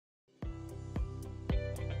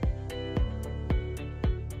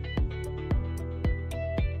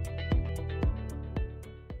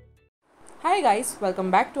Hi guys, welcome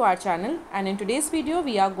back to our channel, and in today's video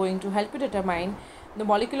we are going to help you determine the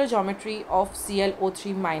molecular geometry of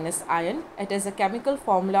ClO3 minus ion. It is a chemical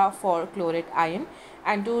formula for chlorate ion,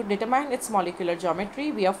 and to determine its molecular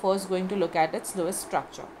geometry we are first going to look at its Lewis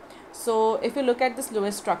structure. So if you look at this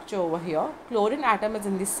Lewis structure over here, chlorine atom is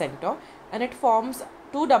in the center and it forms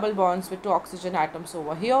two double bonds with two oxygen atoms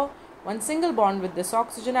over here, one single bond with this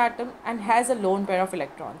oxygen atom, and has a lone pair of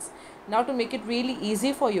electrons. Now to make it really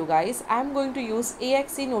easy for you guys, I am going to use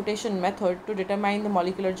AXE notation method to determine the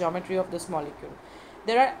molecular geometry of this molecule.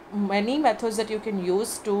 There are many methods that you can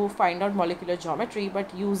use to find out molecular geometry,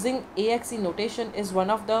 but using AXE notation is one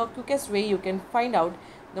of the quickest way you can find out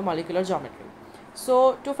the molecular geometry.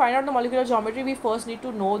 So to find out the molecular geometry, we first need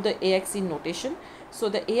to know the AXE notation. So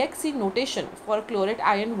the AXE notation for chlorate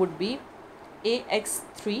ion would be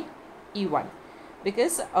AX3E1,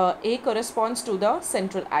 because A corresponds to the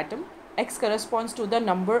central atom, X corresponds to the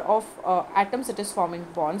number of atoms it is forming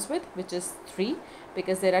bonds with, which is 3,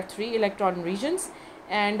 because there are 3 electron regions,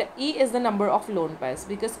 and E is the number of lone pairs,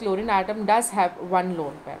 because chlorine atom does have one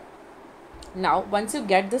lone pair. Now once you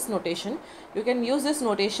get this notation, you can use this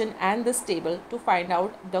notation and this table to find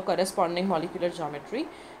out the corresponding molecular geometry.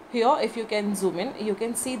 Here if you can zoom in, you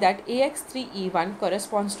can see that AX3E1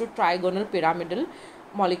 corresponds to trigonal pyramidal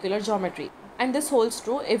molecular geometry, and this holds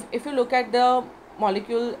true. If you look at the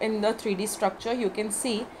molecule in the 3D structure, you can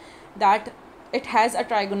see that it has a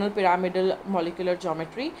trigonal pyramidal molecular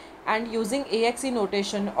geometry, and using AXE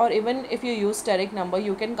notation, or even if you use steric number,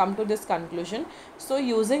 you can come to this conclusion. So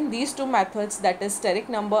using these two methods, that is steric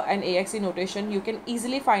number and AXE notation, you can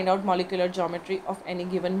easily find out molecular geometry of any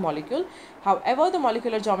given molecule. However, the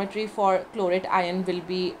molecular geometry for chlorate ion will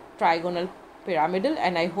be trigonal pyramidal,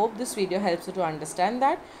 and I hope this video helps you to understand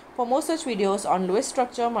that. For more such videos on Lewis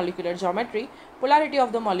structure, molecular geometry, polarity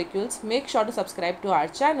of the molecules, make sure to subscribe to our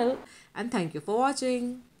channel, and thank you for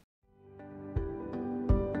watching.